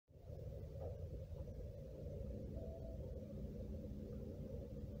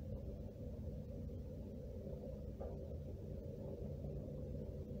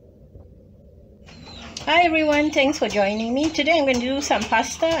Hi everyone, thanks for joining me. Today I'm going to do some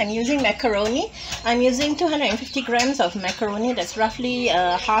pasta. I'm using macaroni. I'm using 250 grams of macaroni. That's roughly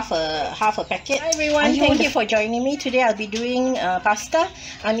half a packet. Hi everyone, thank you for joining me. Today I'll be doing pasta.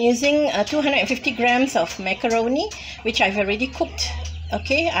 I'm using 250 grams of macaroni, which I've already cooked.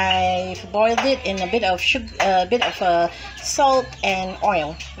 Okay, I've boiled it in a bit of sugar, salt and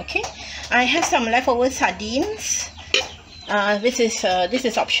oil. Okay, I have some leftover sardines. This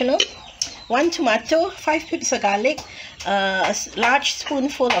is optional. 1 tomato, 5 cubes of garlic, a large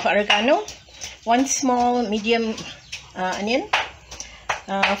spoonful of oregano, 1 small medium onion,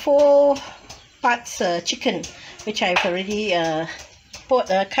 4 parts chicken, which I've already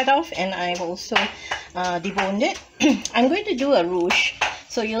cut off, and I've also deboned it. I'm going to do a rouge,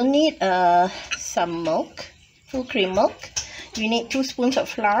 so you'll need some milk, full cream milk. You need 2 spoons of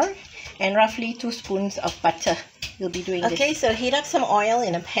flour and roughly 2 spoons of butter. You'll be doing this. Okay, so heat up some oil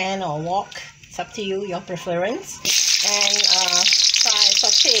in a pan or wok. It's up to you, your preference. And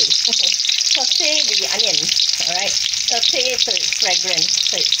saute the onion. Alright, saute it so it's fragrant,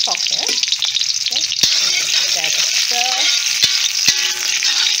 so it's soft. Yeah? Okay, give that a stir.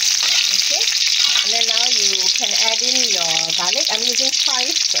 Okay, and then now you can add in your garlic. I'm using 5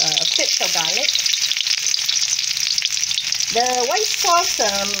 clips of garlic. The white sauce,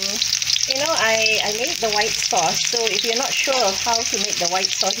 you know, I made the white sauce, so if you're not sure of how to make the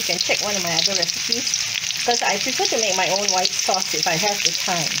white sauce, you can check one of my other recipes, because I prefer to make my own white sauce if I have the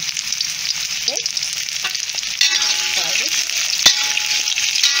time. Okay, try this.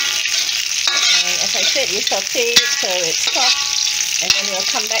 And as I said, you saute it so it's soft, and then we'll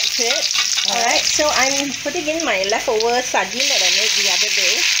come back to it. Alright, so I'm putting in my leftover sardine that I made the other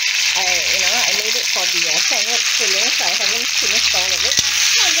day. I made it for the sandwich filling, so I haven't finished all of it.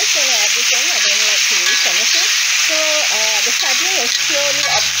 So I'm just going to add this in. I don't like to waste anything. So the sardine is purely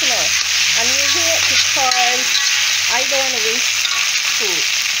optional. I'm using it because I don't want to waste food.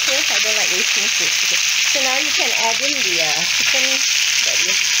 Okay, I don't like wasting food. Okay. So now you can add in the chicken that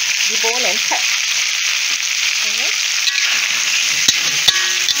you debone and cut. Okay.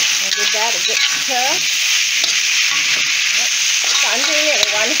 And give that a good stir. I'm doing it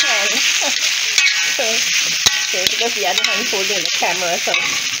with one hand. Okay, because the other hand is holding the camera, so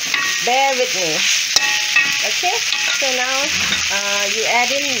bear with me. Okay, so now you add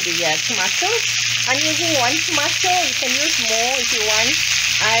in the tomatoes. I'm using 1 tomato. You can use more if you want.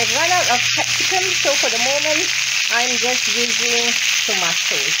 I've run out of capsicum, so for the moment I'm just using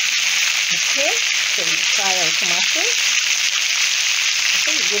tomatoes. Okay, so we try our tomatoes.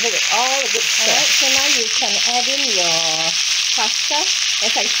 Okay, you give it all a good stir. Alright, so now you can add in your pasta.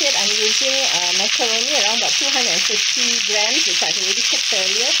 As I said, I'm using macaroni around about 250 grams, which I've already cooked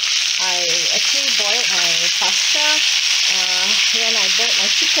earlier. I actually boiled my pasta. Then I boiled my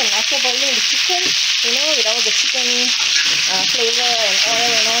chicken. After boiling the chicken, you know, with all the chicken flavor and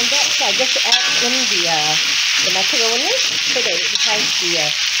oil and all that, so I just add in the macaroni so that it has the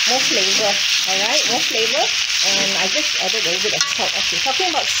more flavor. Alright, more flavor. And I just added a little bit of salt. Okay,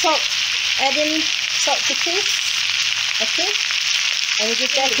 talking about salt, add in salt to taste. Okay, and you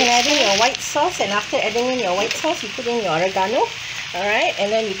can add in your white sauce, and after adding in your white sauce, you put in your oregano. Alright,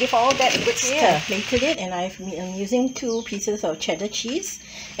 and then you give all that a good stir. Plated it, and I'm using 2 pieces of cheddar cheese.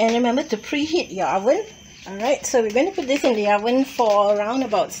 And remember to preheat your oven. Alright, so we're going to put this in the oven for around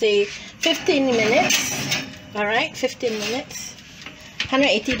about, say, 15 minutes. Alright, 15 minutes.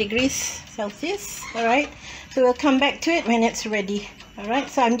 180 degrees Celsius. Alright, so we'll come back to it when it's ready. Alright,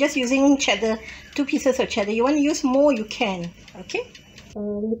 so I'm just using cheddar, 2 pieces of cheddar. You want to use more, you can. Okay? I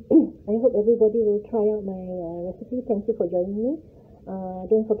hope everybody will try out my recipe. Thank you for joining me.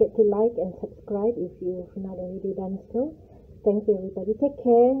 Don't forget to like and subscribe if you've not already done so. Thank you everybody. Take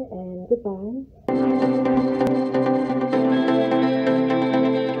care and goodbye.